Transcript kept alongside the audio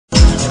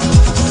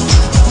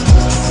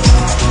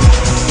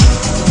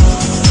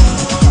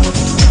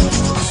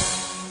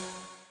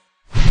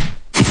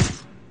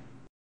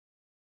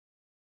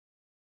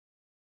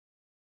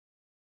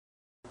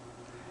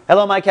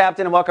Hello, my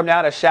captain, and welcome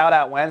now to Shout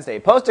Out Wednesday.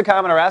 Post a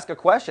comment or ask a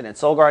question at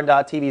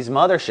SoulGarden.tv's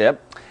mothership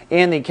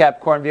in the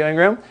Capricorn viewing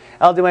room.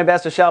 I'll do my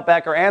best to shout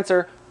back or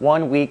answer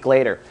 1 week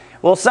later.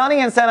 Well, sunny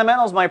and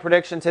sentimental is my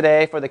prediction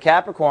today for the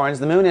Capricorns.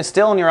 The moon is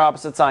still in your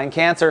opposite sign,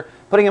 Cancer,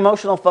 putting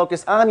emotional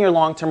focus on your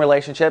long-term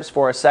relationships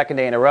for a second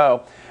day in a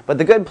row. But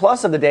the good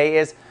plus of the day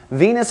is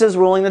Venus is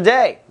ruling the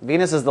day.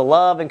 Venus is the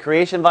love and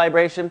creation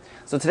vibration.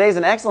 So today's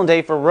an excellent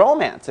day for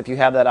romance if you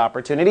have that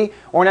opportunity,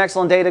 or an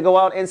excellent day to go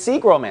out and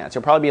seek romance.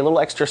 You'll probably be a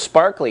little extra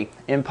sparkly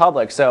in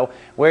public, so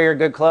wear your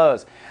good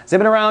clothes.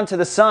 Zipping around to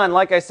the sun,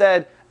 like I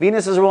said,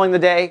 Venus is ruling the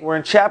day. We're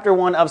in Chapter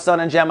 1 of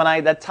Sun and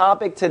Gemini. The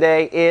topic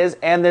today is,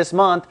 and this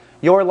month,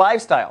 your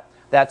lifestyle.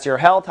 That's your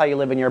health, how you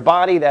live in your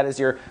body. That is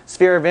your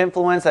sphere of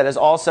influence. That is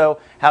also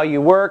how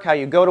you work, how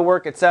you go to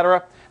work,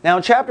 etc. Now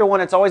in Chapter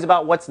 1, it's always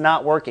about what's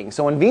not working.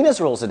 So when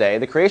Venus rules the day,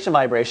 the creation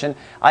vibration,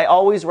 I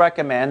always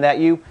recommend that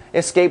you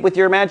escape with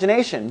your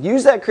imagination.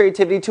 Use that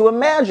creativity to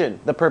imagine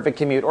the perfect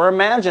commute, or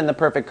imagine the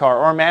perfect car,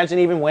 or imagine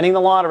even winning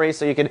the lottery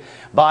so you could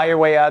buy your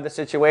way out of the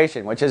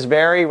situation, which is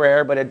very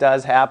rare, but it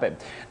does happen.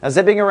 Now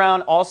zipping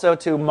around also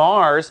to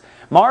Mars.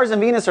 Mars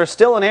and Venus are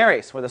still in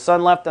Aries, where the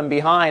Sun left them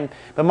behind,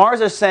 but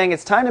Mars is saying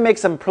it's time to make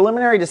some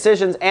preliminary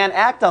decisions and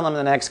act on them in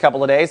the next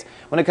couple of days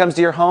when it comes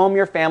to your home,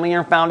 your family,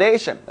 your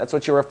foundation. That's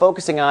what you were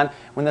focusing on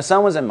when the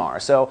Sun was in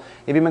Mars. So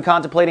if you've been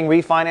contemplating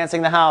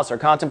refinancing the house, or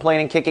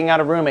contemplating kicking out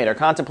a roommate, or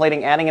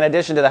contemplating adding an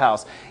addition to the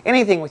house,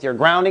 anything with your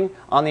grounding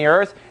on the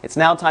earth, it's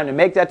now time to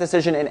make that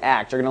decision and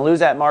act. You're going to lose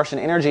that Martian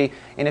energy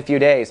in a few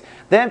days.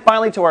 Then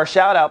finally to our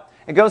shout out,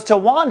 it goes to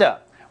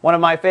Wanda, one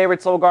of my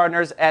favorite soul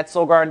gardeners at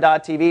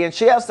SoulGarden.tv, and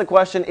she asked the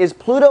question, is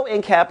Pluto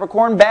in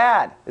Capricorn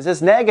bad? Is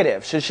this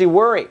negative? Should she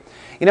worry?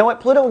 You know what?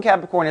 Pluto in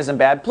Capricorn isn't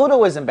bad.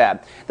 Pluto isn't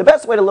bad. The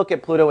best way to look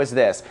at Pluto is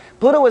this.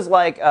 Pluto is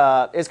like,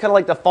 is kind of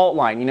like the fault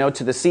line, you know,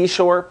 to the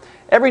seashore.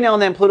 Every now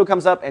and then Pluto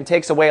comes up and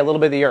takes away a little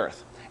bit of the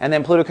earth. And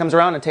then Pluto comes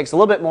around and takes a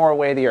little bit more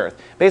away of the earth.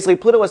 Basically,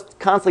 Pluto is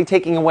constantly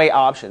taking away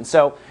options.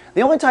 So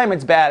the only time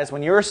it's bad is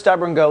when you're a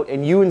stubborn goat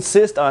and you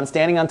insist on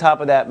standing on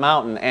top of that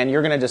mountain and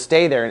you're going to just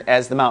stay there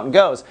as the mountain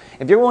goes.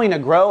 If you're willing to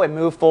grow and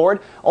move forward,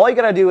 all you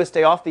got to do is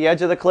stay off the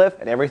edge of the cliff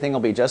and everything will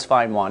be just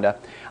fine, Wanda.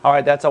 All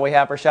right, that's all we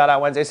have for Shout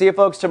Out Wednesday. See you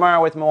folks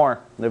tomorrow with more.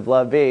 Live,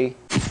 love, be.